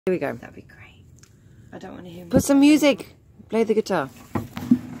Here we go. That'd be great. I don't want to hear. Put some music. Play the guitar.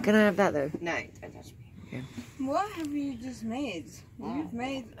 Can I have that though? No, don't touch me. Okay. What have you just made? You've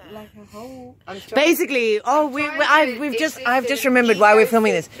made like a whole. Basically, I've just remembered why we're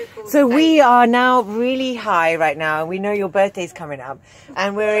filming this. So we are now really high right now. We know your birthday's coming up,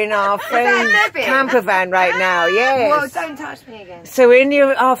 and we're in our friend's camper van right now. Yes. Well, don't touch me again. So we're in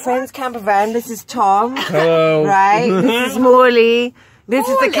our friend's camper van. This is Tom. Hello. Right. This is Morley. This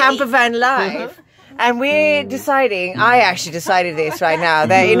is the camper van live. And we're deciding, I actually decided this right now,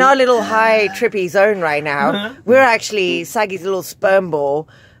 that in our little high trippy zone right now, we're actually Saggy's little sperm ball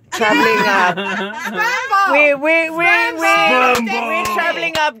traveling up. We're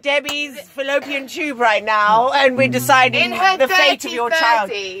traveling up Debbie's fallopian tube right now, and we're deciding the fate of your child.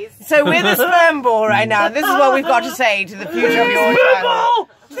 So we're the sperm ball right now. This is what we've got to say to the future of your child.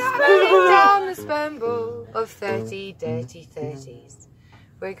 Traveling down the sperm ball of 30 dirty 30s.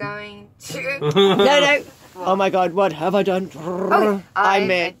 We're going to... No. Oh my God, what have I done? I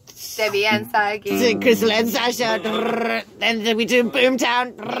met Debbie and Saggy. Crystal and Sasha. Then we did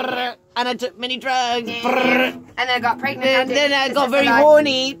Boomtown. And I took many drugs. And then I got pregnant. Then I got very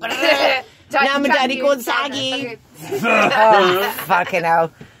horny. Now my daddy called Saggy. Oh, fucking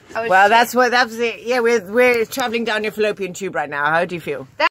hell. Well, that's it. Yeah, we're traveling down your fallopian tube right now. How do you feel?